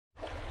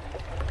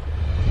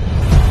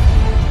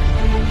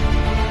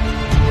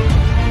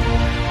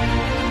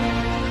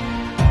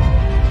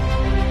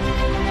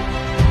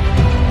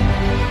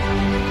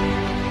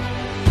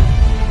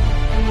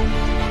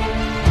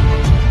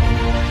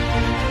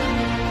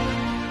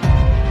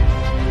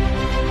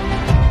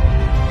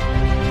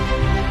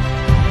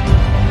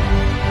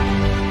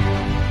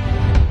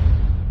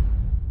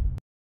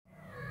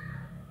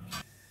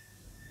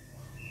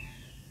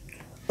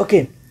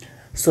Okay,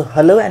 so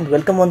hello and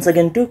welcome once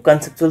again to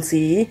Conceptual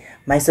CEE.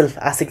 Myself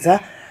Asik Jha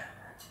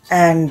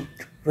and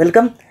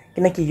welcome.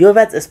 किनकि यो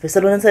batch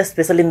special हुनेछ,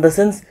 special in the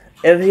sense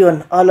everyone,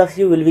 all of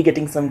you will be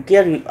getting some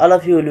care, all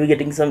of you will be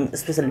getting some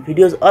special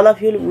videos, all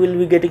of you will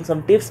be getting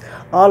some tips,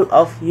 all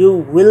of you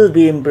will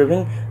be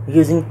improving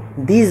using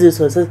these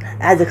resources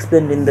as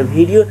explained in the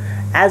video,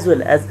 as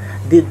well as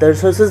the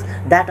resources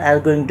that are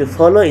going to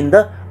follow in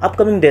the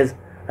upcoming days,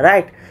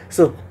 right?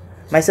 So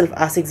myself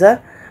Asik Jha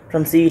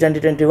from CE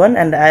 2021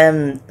 and I am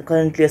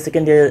currently a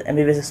second year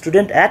MBBS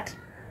student at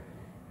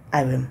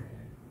IBM.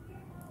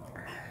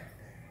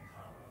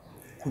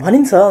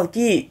 भनिन्छ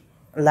कि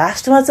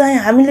लास्टमा चाहिँ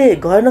हामीले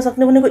गर्न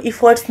सक्ने भनेको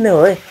efforts नै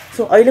हो है।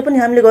 सो अहिले पनि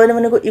हामीले गर्ने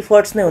भनेको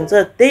इफर्ट्स नै हुन्छ।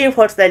 त्यही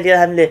इफर्ट्सलाई लिएर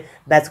हामीले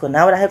ब्याचको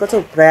नाम राखेको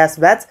छौँ प्रयास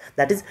ब्याच,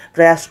 द्याट इज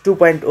प्रयास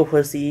 2.0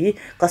 फर CE।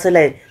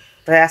 कसैलाई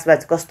प्रयास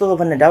ब्याच कस्तो हो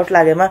भन्ने डाउट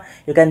लागेमा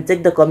you can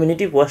check the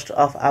community post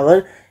of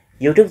our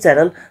YouTube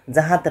channel,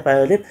 जहाँ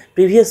तपाईहरुले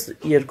प्रिभियस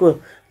इयरको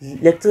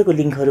लेक्चरको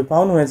लिंकहरु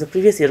पाउनुहुनेछ,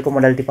 प्रिभियस इयरको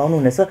मोडालिटी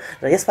पाउनुहुनेछ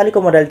र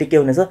यसपालिको मोडालिटी के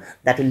हुनेछ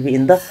that will be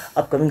in the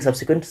upcoming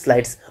सब्सिक्वेन्ट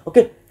slides.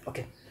 Okay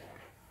okay,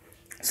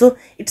 so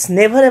it's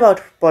never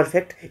about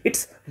perfect,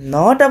 it's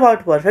not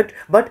about perfect,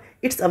 but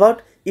it's about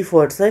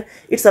efforts, right?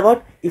 It's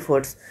about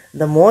efforts.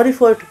 The more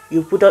effort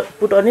you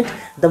put on it,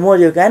 the more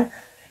you can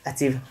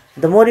achieve.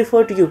 The more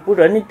effort you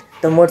put on it,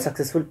 the more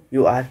successful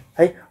you are,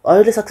 है।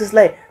 अहिले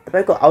सक्सेसलाई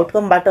तपाईको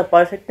आउटकमबाट,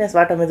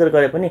 पर्फेक्टनेसबाट major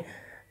गरे पनि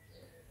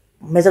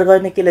major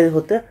गर्ने केले हो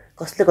त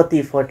कसले कति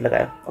इफर्ट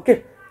लगायो।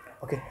 Okay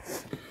okay,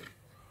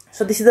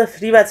 so this is the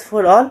free batch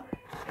for all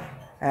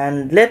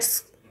and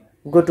let's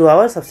go to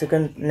our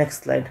subsequent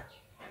next slide.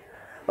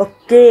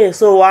 Okay,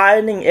 so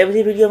warning,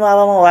 every भिडियोमा अब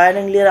म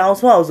वार्निङ लिएर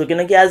आउँछु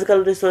किनकि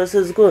आजकल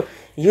रिसोर्सेसको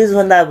युज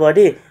भन्दा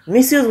बढी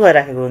मिसयुज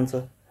भइराखेको हुन्छ,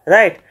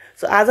 राइट?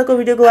 सो आजको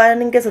भिडियोको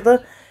वार्निङ के छ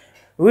त,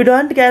 we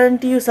don't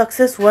guarantee you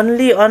success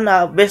only on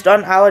based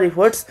on our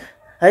efforts,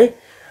 है।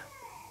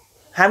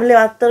 हामीले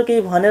मात्र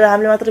केही भनेर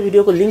हामीले मात्र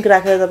भिडियोको लिंक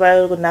राखेर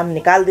तपाईहरुको नाम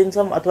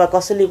निकाल्दिन्छौँ, अथवा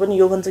कसैले पनि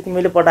यो भन्छ कि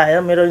मैले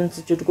पढाएर मेरो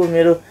इन्स्टिट्युटको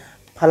मेरो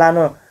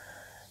फलानो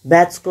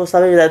ब्याचको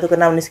सबै विद्यार्थीको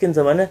नाम निस्किन्छ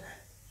भने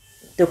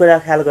त्यो कुरा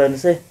ख्याल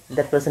गर्नुस् है,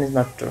 that person is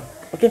not true.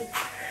 Okay,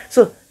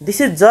 so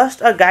this is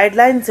just a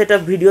guideline set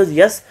of videos.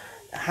 यस,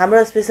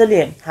 हाम्रो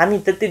स्पेशली हामी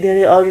त्यति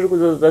धेरै अरूको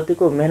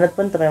जतिको मेहनत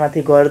पनि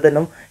तपाईमाथि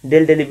गर्दैनौँ।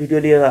 डेली भिडियो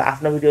लिएर,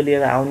 आफ्नो भिडियो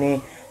लिएर आउने,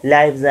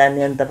 लाइभ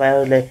जाने अनि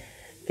तपाईहरुलाई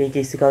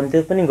केही सिकाउने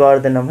त्यो पनि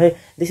गर्दैनौँ है।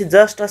 This is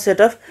just a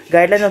set of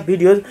guideline of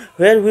videos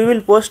where we will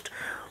post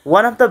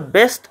one of the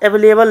best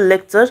available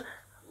lecture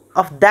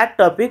of that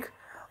topic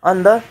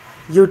on the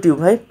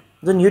YouTube, है।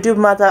 जुन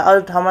युट्युबमा त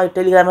अरू ठाउँमा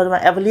टेलिग्रामहरुमा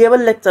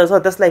एभाइलेबल लेक्चर छ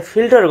त्यसलाई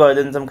फिल्टर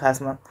गरिदिन्छौँ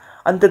खासमा,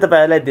 अनि त्यो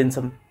तपाईहरुलाई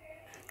दिन्छौँ।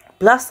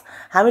 प्लस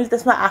हामीले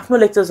त्यसमा आफ्नो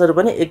लेक्चर्सहरु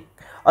पनि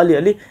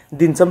अलिअलि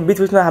दिन्छौँ,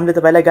 बीचबीचमा हामीले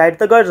तपाईलाई गाइड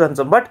त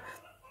गरिरहन्छौँ, but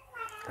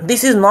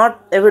this is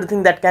not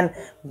everything that can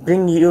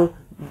bring you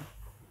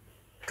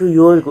to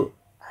your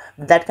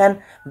that can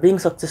bring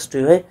success to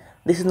you, है।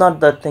 This is not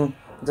the thing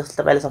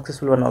जसले तपाईलाई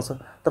सक्सेसफुल बनाउँछ।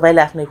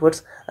 तपाईले आफ्नो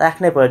इफोर्ट्स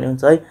राख्नै पर्ने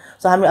हुन्छ, है।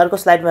 सो हामी अर्को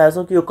स्लाइडमा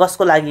हेर्छौँ कि यो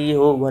कसको लागि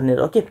हो भनेर।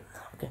 Okay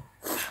okay,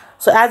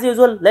 so as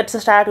usual let's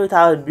start with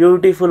our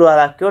beautiful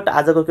वाला क्योट।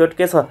 आजको क्योट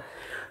के छ,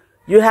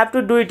 you have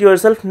to do it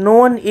yourself, no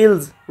one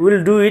ills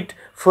will do it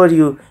for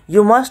you,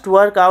 you must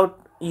work out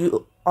you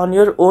on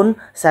your own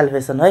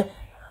salvation, है।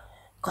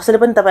 कसैले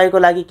पनि तपाईको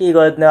लागि केही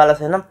गर्नेवाला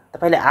छैन,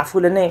 तपाईले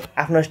आफूले नै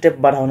आफ्नो स्टेप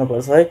बढाउनु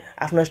पर्छ, है।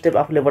 आफ्नो स्टेप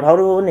आफूले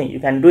बढाउनु हो भने you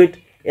can do it,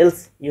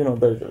 else you know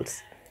the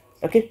results.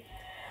 Okay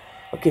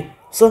okay,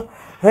 so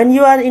when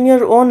you are in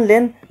your own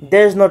lane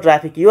there is no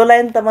traffic. यो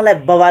लाइन त मलाई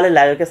बवालै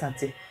लाग्यो क्या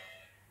साँच्चै।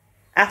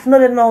 आफ्नो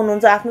लेनमा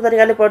हुनुहुन्छ, आफ्नो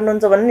तरिकाले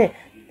पढ्नुहुन्छ भने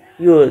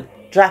यो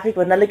ट्राफिक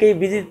भन्नाले केही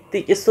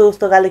बिजी यस्तो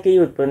उस्तो गाले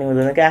केही पनि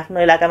हुँदैन क्या। आफ्नो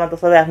इलाकामा त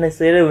सबै आफ्नै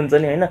सेरै हुन्छ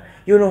नि, हैन।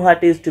 You know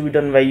what is to be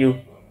done by you,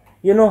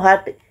 you know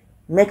what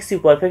makes you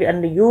perfect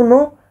and you know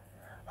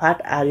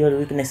what are your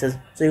weaknesses,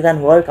 so you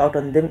can work out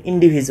on them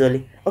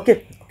individually. Okay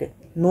okay,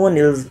 no one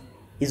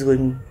is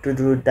going to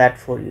do that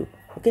for you.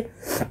 Okay,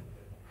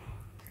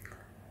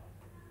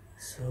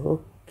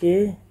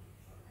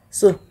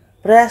 so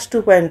प्रयास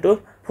 2.0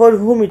 for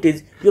हुम it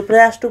is. यो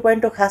प्रयास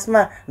 2.0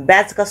 खासमा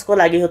batch कसको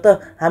लागि हो त,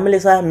 हामीले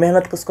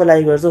मेहनत कसको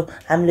लागि गर्छौँ,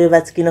 हामीले यो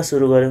ब्याच किन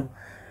सुरु गर्यौँ।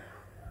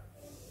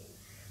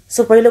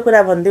 सो पहिलो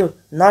कुरा भनिदिउँ,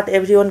 not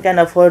every one can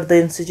afford the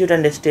institute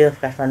and stay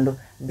of Kathmandu.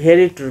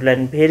 Very true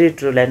line, very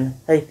true line,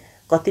 है।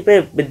 कतिपय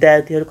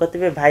विद्यार्थीहरू,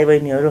 कतिपय भाइ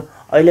बहिनीहरू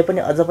अहिले पनि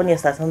अझ पनि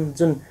यस्ता छन्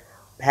जुन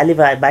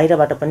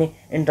बाहिरबाट पनि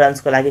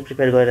इन्ट्रान्सको लागि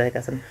प्रिपेयर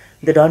गरिरहेका छन्।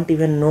 They don't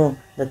even know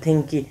the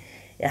thing कि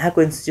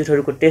यहाँको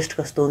इन्स्टिट्युटहरूको टेस्ट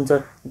कस्तो हुन्छ।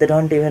 They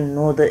don't even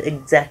know the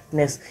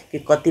एक्ज्याक्टनेस कि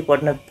कति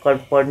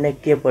पढ्ने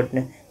के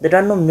पढ्ने। They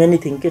don't know many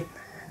thing के,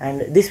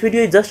 and this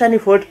video is just an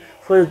effort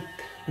for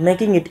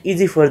making it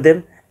easy for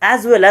them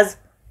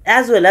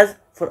as well as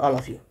for all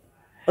of you.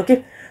 Okay,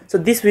 so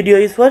this video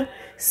is for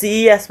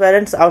CE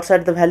aspirants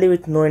outside the valley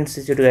with no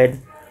institute guide.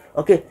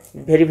 Okay,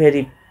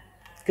 very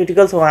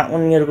critical छ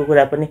उनीहरूको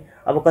कुरा पनि।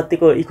 अब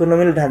कतिको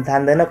इकोनोमीले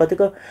ध्यान,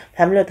 कतिको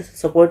फ्यामिलीले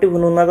त्यस्तो सपोर्टिभ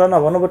हुनु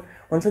नभनौँ, बट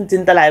हुन्छ नि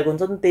चिन्ता लागेको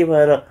हुन्छ नि, त्यही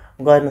भएर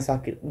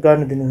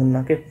गर्न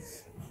दिनुहुन्न के।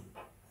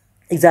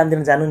 एक्जाम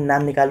दिन जानु नि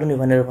नाम निकाल्नु नि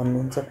भनेर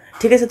भन्नुहुन्छ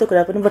ठिकै छ त्यो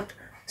कुरा पनि but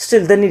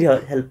still they need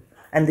help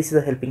and this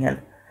is a helping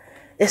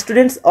hand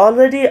students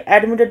already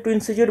admitted to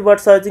institute but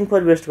searching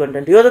for best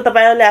content यो त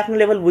तपाईँहरूले आफ्नो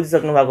लेभल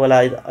बुझिसक्नु भएको होला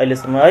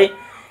अहिलेसम्म है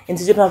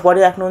इन्स्टिट्युटमा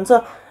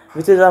पढिराख्नुहुन्छ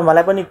बिचमा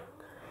मलाई पनि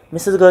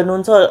मेसेज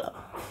गर्नुहुन्छ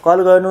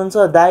कल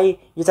गर्नुहुन्छ दाइ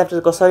यो च्याप्टर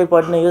कसरी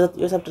पढ्ने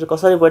यो च्याप्टर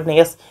कसरी पढ्ने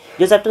यस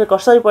यो च्याप्टर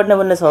कसरी पढ्ने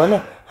भन्ने छ भने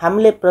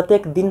हामीले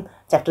प्रत्येक दिन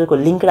च्याप्टरको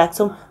लिङ्क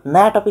राख्छौँ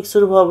नयाँ टपिक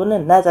सुरु भयो भने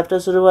नयाँ च्याप्टर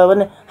सुरु भयो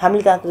भने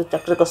हामीले त्यहाँ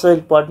च्याप्टर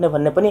कसरी पढ्ने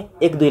भन्ने पनि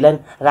 1-2 लाइन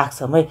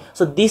राख्छौँ है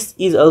so this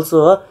is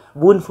also a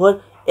बुन for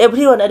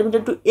every one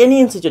admitted to any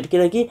institute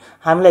किनकि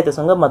हामीलाई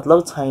त्योसँग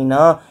मतलब छैन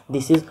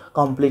this is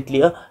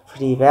completely a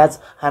free batch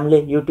हामीले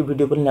युट्युब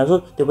भिडियो पनि ल्याउँछौँ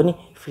त्यो पनि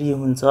फ्री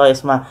हुन्छ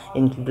यसमा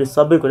इन्क्लुडेड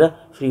सबै कुरा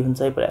फ्री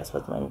हुन्छ है प्रयास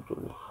ब्याचमा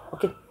included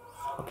okay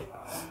okay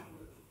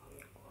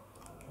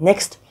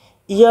next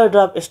year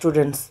drop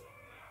students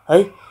है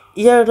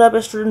year drop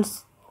students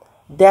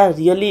they are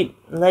really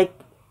like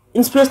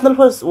inspirational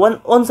for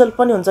own self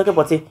पनि हुन्छ क्या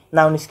पछि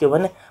नाउँ निस्क्यो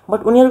भने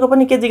बट उनीहरूको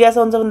पनि के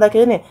जिज्ञासा हुन्छ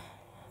भन्दाखेरि नि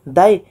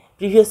दाइ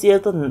प्रिभियस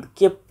इयर त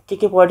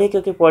के पढेँ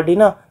के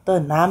पढिनँ त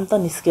नाम त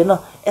निस्केन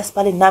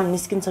यसपालि नाम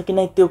निस्किन्छ कि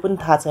नै त्यो पनि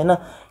थाहा छैन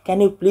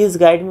can you please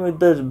guide me with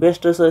the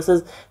best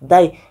resources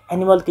दाइ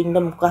एनिमल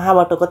किङडम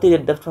कहाँबाट कति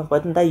डेप्थमा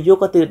पढ्ने दाइ यो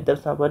कति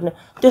डेप्थमा पढ्ने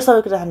त्यो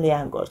सबै कुरा हामीले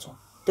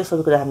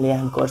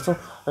यहाँ गर्छौँ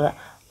र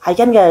I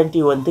can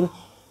guarantee one thing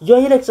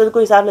यही लेक्चरको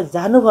हिसाबले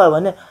जानुभयो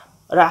भने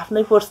र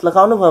आफ्नै फोर्स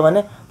लगाउनु भयो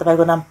भने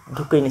तपाईँको नाम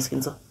ढुक्कै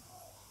निस्किन्छ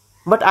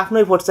बट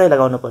आफ्नै फोर्स चाहिँ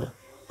लगाउनु पऱ्यो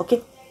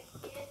ओके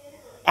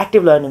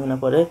एक्टिभ लर्निङ हुन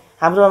पऱ्यो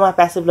हाम्रोमा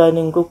प्यासिभ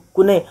लर्निङको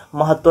कुनै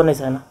महत्त्व नै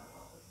छैन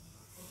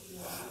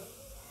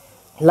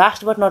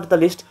last but not the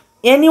list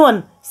any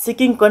one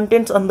seeking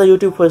contents on the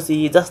YouTube for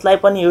CE जसलाई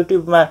पनि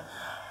युट्युबमा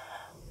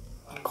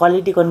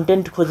क्वालिटी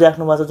कन्टेन्ट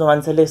खोजिराख्नु भएको छ जो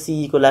मान्छेले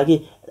सिईको लागि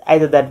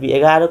either that be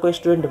 11को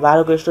student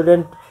 12को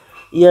student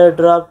year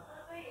drop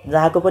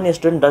जहाँको पनि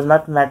student does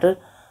not matter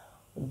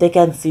they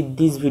can see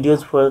these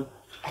videos for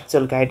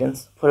actual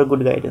guidance, for a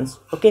good guidance.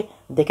 Okay,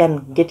 they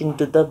can get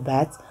into the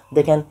batch,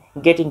 they can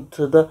get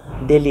into the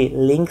daily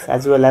links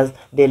as well as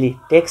daily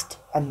text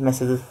and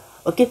messages.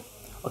 Okay.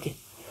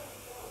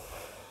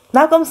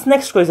 Now comes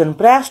next question.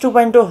 Prayas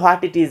 2.0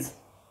 what it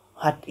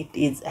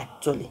is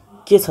actually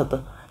के छ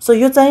त so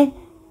यो चाहिँ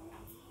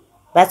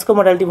ब्याचको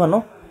modality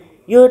भनौँ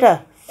यो एउटा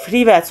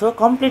free batch हो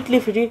completely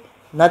free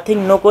nothing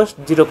no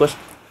cost zero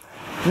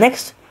cost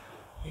next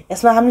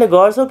यसमा हामीले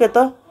गर्छौँ के त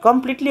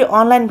completely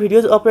online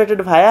videos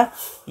operated via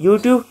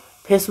YouTube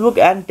Facebook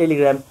and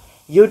Telegram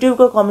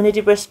युट्युबको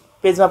कम्युनिटी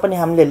पेजमा पनि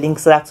हामीले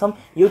लिङ्क्स राख्छौँ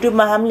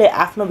युट्युबमा हामीले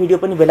आफ्नो भिडियो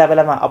पनि बेला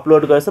बेलामा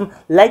अपलोड गर्छौँ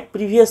लाइक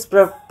प्रिभियस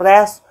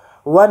प्रयास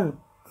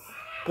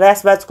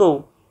ब्याचको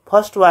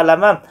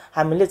फर्स्टवालामा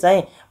हामीले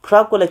चाहिँ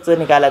फ्रगको लेक्चर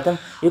निकालेका थियौँ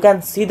you can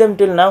see them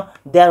till now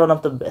they are one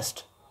of the best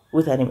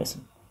with animation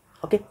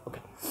okay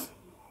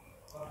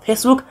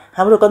Facebook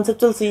हाम्रो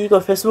कन्सेप्चुअल सिईको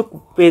फेसबुक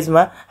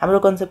पेजमा हाम्रो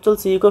कन्सेप्चुअल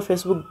सिईको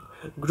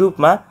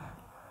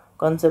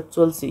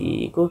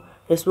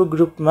फेसबुक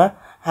ग्रुपमा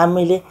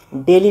हामीले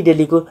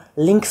डेलीको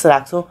लिङ्क्स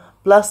राख्छौँ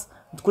प्लस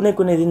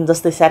कुनै दिन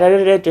जस्तै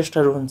स्याटरडे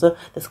टेस्टहरू हुन्छ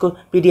त्यसको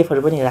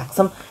पिडिएफहरू पनि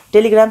राख्छौँ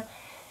टेलिग्राम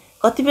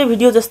कतिपय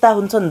भिडियो जस्ता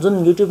हुन्छन्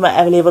जुन युट्युबमा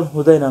एभाइलेबल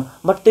हुँदैन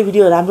बट त्यो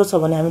भिडियो राम्रो छ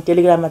भने हामी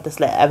टेलिग्राममा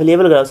त्यसलाई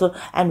एभाइलेबल गराउँछौँ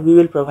and we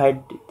will provide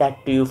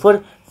that to you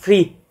for free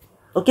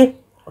okay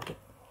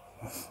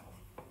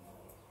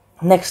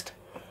next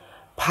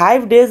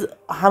 5 days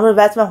हाम्रो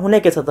ब्याचमा हुने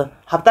के छ त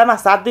हप्तामा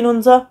 7 दिन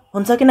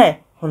हुन्छ कि नै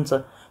हुन्छ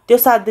त्यो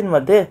 7 दिन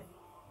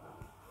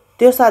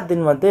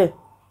मध्ये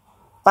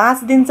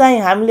 5 दिन चाहिँ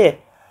हामीले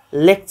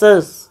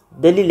लेक्चर्स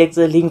डेली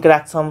लेक्चर लिङ्क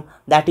राख्छौँ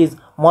द्याट इज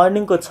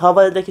मर्निङको 6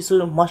 बजेदेखि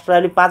सुरु मोस्ट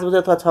प्रोबेबली 5 बजे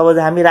अथवा 6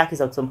 बजे हामी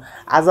राखिसक्छौँ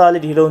आज अलि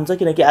ढिलो हुन्छ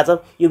किनकि आज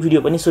यो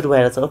भिडियो पनि सुरु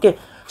भएर छ ओके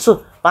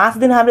सो 5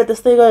 दिन हामीले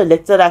त्यस्तै गरेर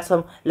लेक्चर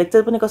राख्छौँ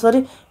लेक्चर पनि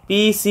कसरी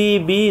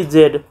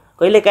PCBZ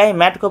कहिलेकाहीँ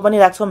म्याटको पनि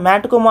राख्छौँ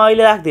म्याटको म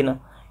अहिले राख्दिनँ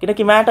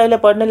किनकि म्याट अहिले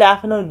पढ्नेले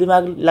आफ्नो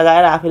दिमाग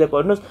लगाएर आफैले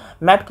पढ्नुहोस्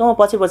म्याटको म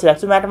पछि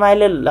राख्छु म्याटमा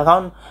अहिले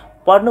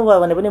पढ्नुभयो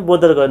भने पनि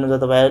बोधर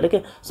गर्नुहुन्छ तपाईँहरूले के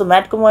सो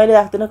म्याटको म अहिले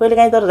राख्दिनँ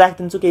कहिलेकाहीँ तर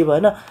राखिदिन्छु केही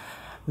भएन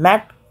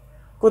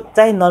म्याटको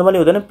चाहिँ नर्मली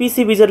हुँदैन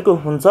PCBZको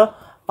हुन्छ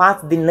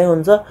 5 दिन नै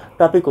हुन्छ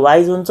टपिक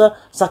वाइज हुन्छ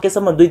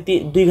सकेसम्म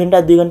 2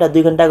 घण्टा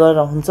गरेर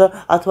हुन्छ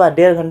अथवा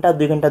 1.5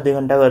 घण्टा 2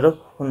 घण्टा गरेर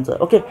हुन्छ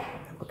ओके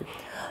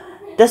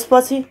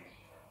त्यसपछि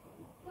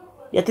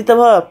यति त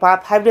भयो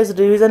 5 days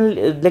revision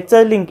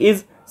lecture link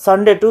is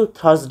Sunday to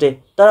Thursday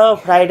तर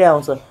फ्राइडे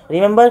आउँछ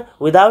रिमेम्बर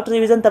विदाउट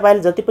रिभिजन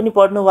तपाईँले जति पनि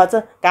पढ्नु भएको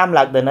छ काम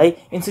लाग्दैन है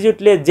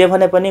इन्स्टिट्युटले जे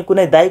भने पनि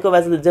कुनै दाइको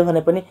ब्याचले जे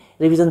भने पनि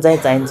रिभिजन चाहिँ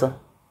चाहिन्छ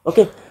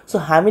ओके सो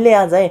हामीले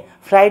यहाँ चाहिँ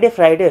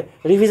फ्राइडे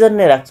रिभिजन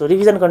नै राख्छौँ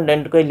रिभिजन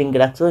कन्टेन्टकै लिङ्क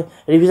राख्छौँ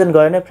रिभिजन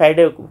गर्ने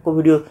फ्राइडेको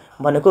भिडियो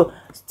भनेको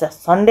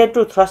सन्डे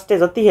टु थर्सडे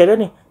जति हेऱ्यो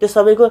नि त्यो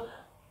सबैको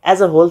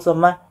एज अ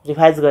होलसम्ममा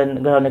रिभाइज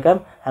गराउने काम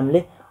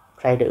हामीले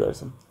फ्राइडे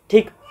गर्छौँ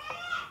ठिक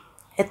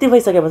यति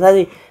भइसके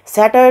पछाडि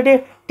स्याटरडे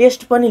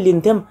टेस्ट पनि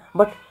लिन्थ्यौँ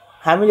बट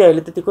हामीले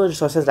अहिले त्यतिको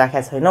रिसोर्सेस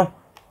राखेका छैनौँ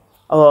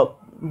अब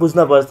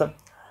बुझ्नुपर्छ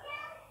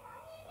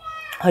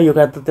यो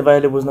कुरा त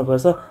तपाईँले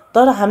बुझ्नुपर्छ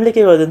तर हामीले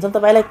के गरिदिन्छौँ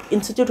तपाईँलाई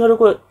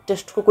इन्स्टिट्युटहरूको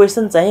टेस्टको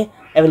क्वेसन चाहिँ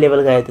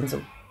एभाइलेबल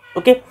गराइदिन्छौँ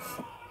ओके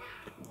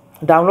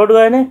डाउनलोड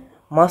गर्ने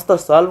मस्त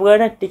सल्भ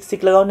गर्ने टिक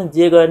सिक लगाउने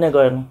जे गर्ने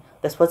गर्ने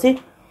त्यसपछि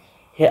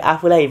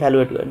आफूलाई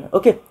इभ्यालुएट गर्ने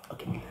okay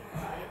okay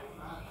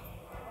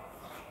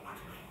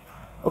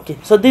okay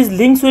so these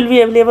links will be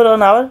available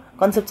on our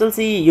conceptual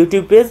CE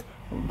YouTube page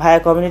via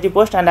community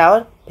post and our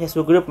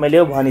Facebook group मैले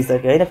यो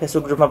भनिसके हैन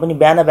Facebook ग्रुपमा पनि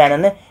बिहान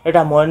बिहान नै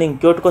एउटा मर्निङ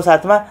क्योटको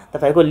साथमा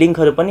तपाईको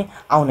लिंकहरु पनि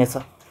आउनेछ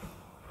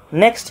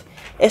next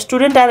a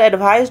student are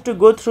advised to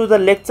go through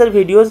the lecture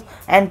videos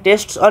and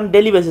tests on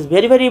daily basis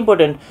very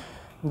important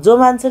जो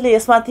मान्छेले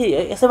यसमाथि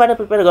यसैबाट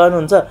प्रिपेयर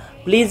गर्नुहुन्छ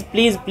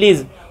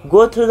please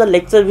go through the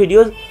lecture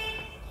videos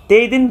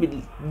त्यही दिन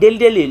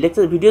डेली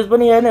लेक्चर भिडियोज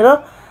पनि हेर्ने र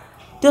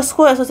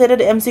त्यसको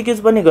एसोसिएटेड एमसीक्यूज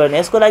पनि गर्ने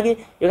यसको लागि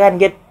you can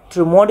get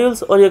through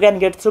modules और you can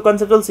get through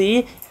conceptual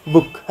CE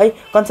book है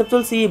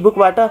कन्सेप्चुअल सीई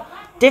बुकबाट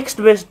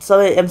टेक्स्ट बेस्ड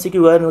सबै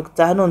एमसीक्यू गर्न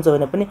चाहनुहुन्छ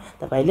भने पनि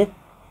तपाईले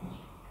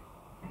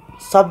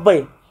सबै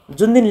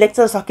जुन दिन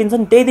लेक्चर सकिन्छ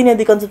नि त्यही दिन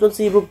यदि कन्सेप्चुअल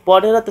सीई बुक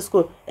पढेर त्यसको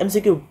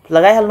एमसीक्यू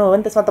लगाइहाल्नु हो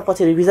भने त्यसमा त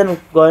पछि रिभिजन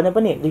गर्ने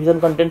पनि रिभिजन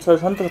कन्टेन्ट्सहरु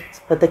छन् त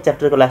प्रत्येक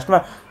च्याप्टरको लास्टमा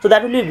so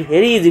that will be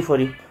very easy for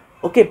you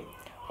okay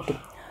okay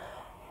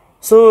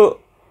so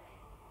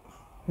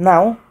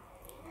now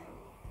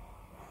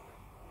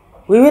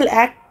we will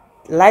act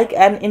like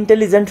an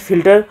intelligent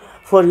filter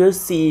for your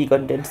CE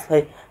contents है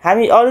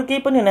हामी अरु केही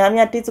पनि हैन हामी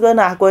यहाँ टिच गर्न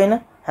आको हैन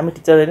हामी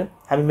टिचर हैन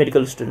हामी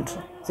मेडिकल स्टुडेन्ट्स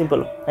सिम्पल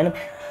हो हैन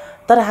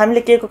तर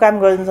हामीले केको काम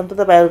गर्दिन्छौं त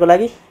तपाईहरुको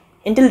लागि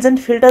इन्टेलिजेन्ट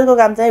फिल्टरको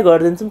काम चाहिँ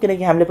गर्दिन्छौं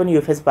किनकि हामीले पनि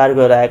यो फेज पार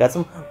गरेर आएका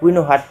छौं we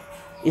know what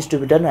is to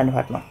be done and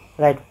what not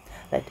right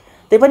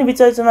त्यही पनि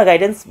बिचमा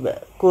गाइडेन्स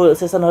को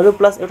सेसनहरु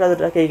प्लस एउटा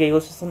दुईटा केहीको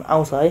सेसन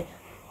आउँछ है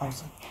आउँछ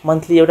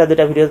मन्थली एउटा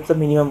दुईटा भिडियो त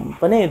मिनिमम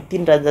पनि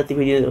 3 टा जति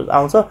भिडियो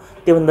आउँछ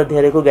त्यो भन्दा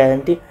धेरैको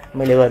ग्यारेन्टी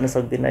मैले गर्न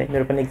सक्दिन है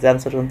मेरो पनि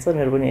एक्जाम्सहरु हुन्छ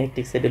मेरो पनि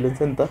हेक्टिक शेड्युल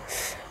हुन्छ नि त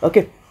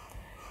ओके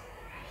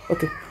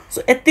ओके सो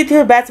यति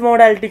थियो ब्याच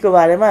मोडालिटीको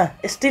बारेमा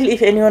still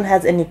if anyone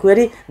has any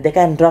query they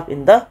can drop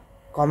in the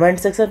comment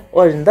section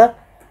और in the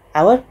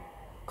our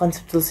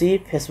conceptual C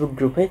Facebook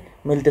group है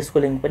मैले त्यसको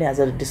लिंक पनि आज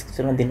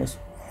डिस्क्रिप्सनमा दिनुछु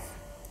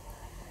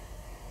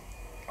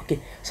ओके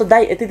सो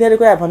दाइ यति धेरै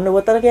कुरा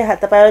भन्नुभयो तर के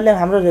तपाईहरुले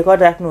हाम्रो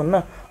रेकर्ड राख्नुहुन्न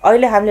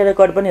अहिले हामीले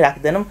रेकर्ड पनि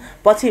राख्दैनौं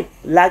पछि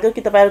लाग्यो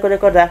कि तपाईहरुको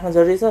रेकर्ड राख्न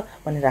जरुरी छ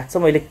भने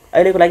राख्छौं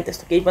अहिलेको लागि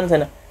त्यस्तो केही पनि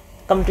छैन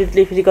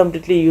completely free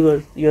completely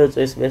your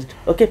choice based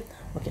okay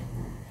okay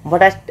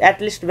but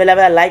at least बेला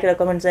बेला लाइक र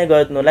कमेन्ट चाहिँ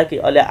गरिदिनु होला कि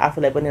अहिले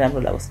आफुलाई पनि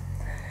राम्रो लागोस्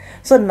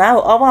सो नाउ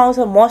अब आउँछ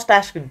मोस्ट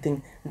आस्क्ड थिङ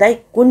दाइ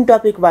कुन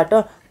टपिकबाट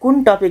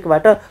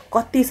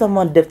कतिसम्म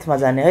डेप्थमा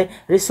जाने है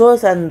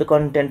रिसोर्स एन्ड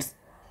कन्टेन्ट्स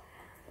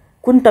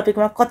कुन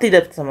टपिकमा कति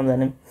डेप्थसम्म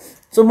जाने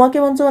सो म के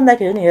भन्छु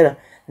भन्दाखेरि नि हेर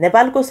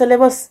नेपालको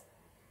syllabus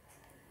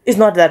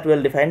is not that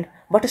well defined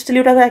but still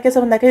एउटा कुरा के छ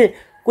भन्दाखेरि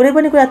कुनै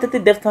पनि कुरा त्यति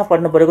डेप्थमा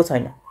पढ्न परेको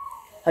छैन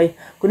है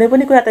कुनै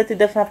पनि कुरा त्यति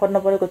डेप्थमा पढ्न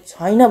परेको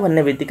छैन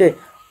भन्ने बित्तिकै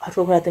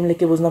अर्को कुरा तिमीले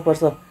के बुझ्न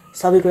पर्छ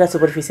सबै कुरा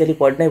सुपरफिशियली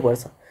पढ्नै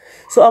पर्छ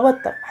सो अब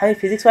हामी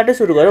फिजिक्सबाटै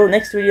सुरु गरौँ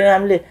नेक्स्ट भिडियोमा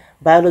हामीले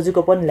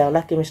बायोलोजीको पनि ल्याउला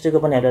केमिस्ट्रीको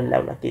पनि हेरेर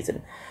ल्याउला केही छैन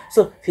सो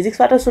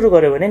फिजिक्सबाट सुरु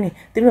गर्यो भने नि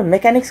तिम्रो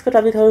मेकानिक्सको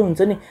टपिकहरु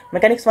हुन्छ नि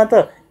मेकानिक्समा त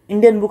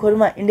इन्डियन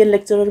बुकहरुमा इन्डियन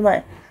लेक्चरहरुमा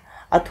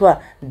अथवा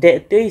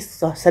त्यही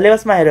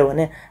सिलेबसमा हेर्यो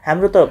भने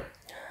हाम्रो त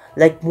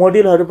लाइक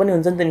मोड्युलहरु पनि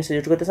हुन्छ नि त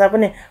इन्स्टिट्युटको त्यसमा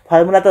पनि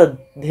फर्मुला त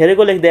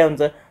धेरैको लेख्दै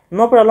हुन्छ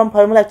नो प्रब्लम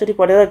फर्मुला एकचोटी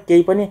पढेर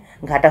केही पनि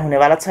घाटा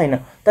हुनेवाला छैन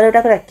तर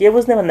एउटा कुरा के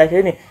बुझ्ने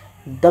भन्दाखेरि नि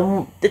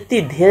त्यति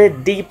धेरै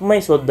डीपमै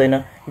सोध्दैन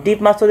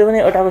डीपमा सोध्यो भने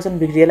एउटा क्वेशन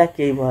बिग्रिएला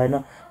केही भएन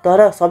तर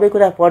सबै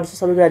कुरा पढ्छु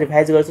सबै कुरा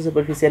रिभाइज गर्छु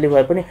सुपरफिशियली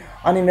भए पनि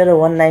अनि मेरो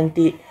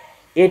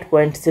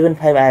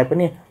 198.75 आए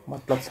पनि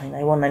मतलब छैन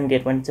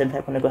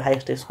 198.75 भनेको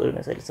हाईएस्ट स्कोर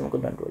हुने अहिलेसम्मको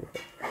डन्ट वरी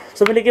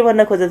सो मैले के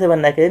भन्न खोजेथे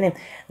भन्दाखेरि नि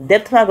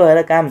डेप्थमा गएर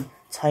काम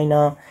छैन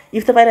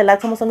इफ तपाईलाई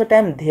लाग्छ मसँग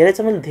टाइम धेरै छ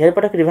मैले धेरै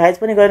पटक रिभाइज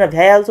पनि गर्न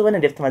भ्याइहाल्छु भने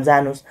डेप्थमा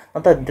जानुस्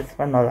नत्र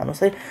डेप्थमा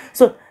नजानुस् है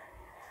so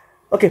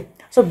okay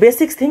so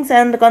basics things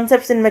and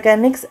concepts in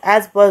mechanics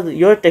as per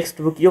your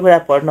text book यो कुरा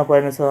पढ्न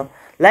पर्ने छ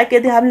लाइक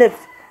यदि हामीले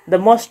द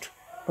मोस्ट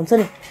हुन्छ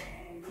नि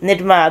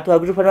नेटमा अथवा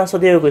ग्रुपहरुमा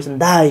सोधेको क्वेशन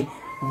दाइ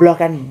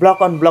ब्लक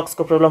अन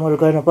ब्लक्सको प्रब्लमहरु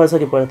गर्न पर्छ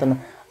कि पर्दैन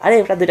अरे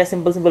एउटा दुईटा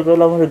सिम्पल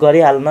प्रब्लमहरु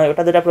गरिहाल्न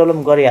एउटा दुईटा प्रब्लम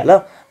गरिहाल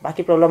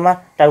बाकी प्रब्लममा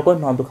टाउको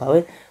नदुखाऊ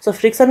है सो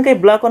फ्रिक्सनकै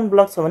ब्लक अन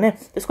ब्लक छ भने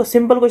त्यसको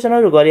सिम्पल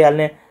क्वेशनहरु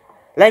गरिहाल्ने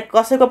लाइक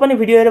कसैको पनि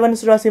भिडियो हेरेर पनि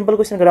सुरुमा सिम्पल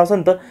क्वेशन गराउँछ नि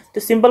त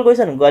त्यो सिम्पल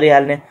क्वेशन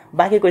गरिहाल्ने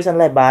बाकी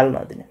क्वेशनलाई बाल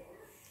नदिने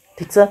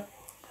ठीक छ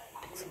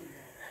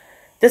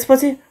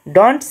त्यसपछि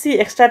don't see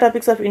extra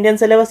topics of Indian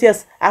syllabus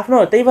यस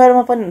आफ्नो त्यही भएर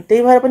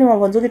पनि म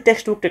भन्छु कि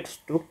टेक्स्ट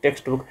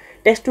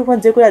बुकमा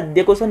जे कुरा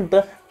दिएको छ नि त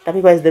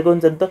टपिक वाइज दिएको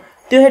हुन्छ नि त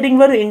त्यो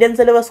हेडिङबाट इंडियन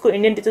सिलेबसको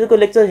इंडियन टिचरको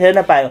लेक्चर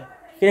हेर्न पायो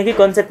किनकि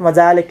कन्सेप्ट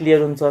मजाले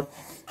क्लियर हुन्छ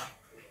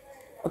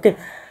ओके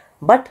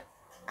बट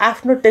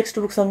आफ्नो टेक्स्ट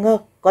बुकसँग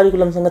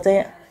करिकुलमसँग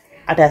चाहिँ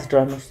अट्याच्ड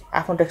रहनुस्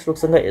आफ्नो text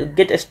बुकसँग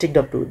get sticked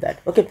up to that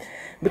okay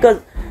because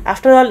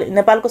after all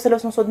नेपालको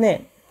सिलेबसमा सोध्ने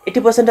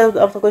 80%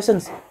 अफ द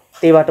क्वेशन्स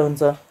त्यहीबाट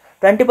हुन्छ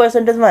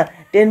 20% मा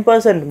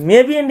 10%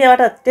 मेबी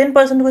इन्डियाबाट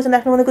 10% क्वेशन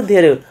राख्नु भनेको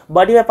धेरै हो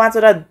बडीमा 5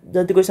 वटा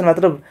जति क्वेशन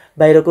मात्र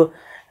बाहिरको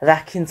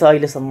राखिन्छ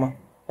अहिलेसम्म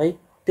है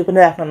त्यो पनि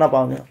राख्न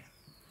नपाउने हो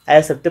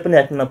आइएसएफ त्यो पनि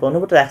राख्न नपाउनु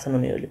बट राख्छन्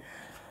उनीहरूले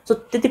सो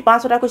त्यति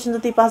 5 वटा क्वेशन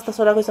जति 5-10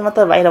 वटा क्वेशन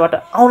मात्र बाहिरबाट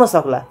आउन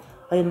सक्ला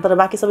होइन, तर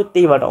बाँकी सबै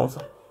त्यहीबाट आउँछ।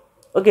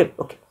 ओके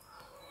ओके,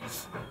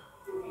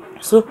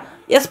 सो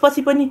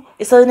यसपछि पनि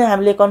यसरी नै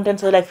हामीले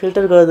कन्टेन्ट्सहरूलाई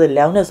फिल्टर गरेर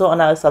ल्याउनेछौँ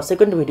on our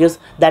सब्सिक्वेन्ट videos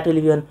that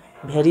will be on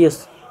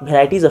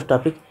varieties of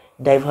topic,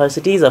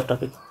 डाइभर्सिटिज of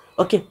topic.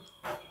 Okay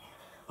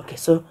okay,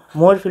 so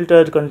more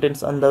filtered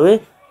contents on the way,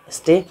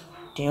 stay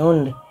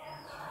tuned.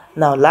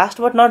 Now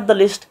last but not the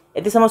list,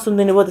 यतिसम्म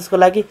सुनिदिनु भयो त्यसको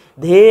लागि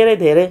धेरै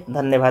धेरै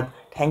धन्यवाद।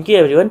 Thank you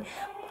every one.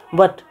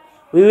 But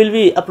we will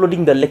be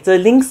uploading the lecture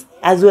links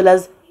as well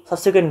as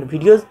सब्सिक्वेन्ट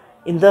videos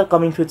in the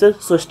coming future,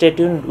 so stay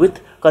tuned with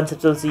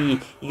Conceptual CEE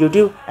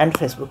YouTube and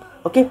Facebook.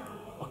 Okay,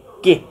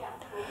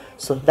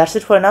 so that's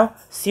it for now.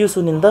 See you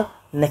soon in the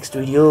next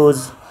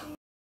videos.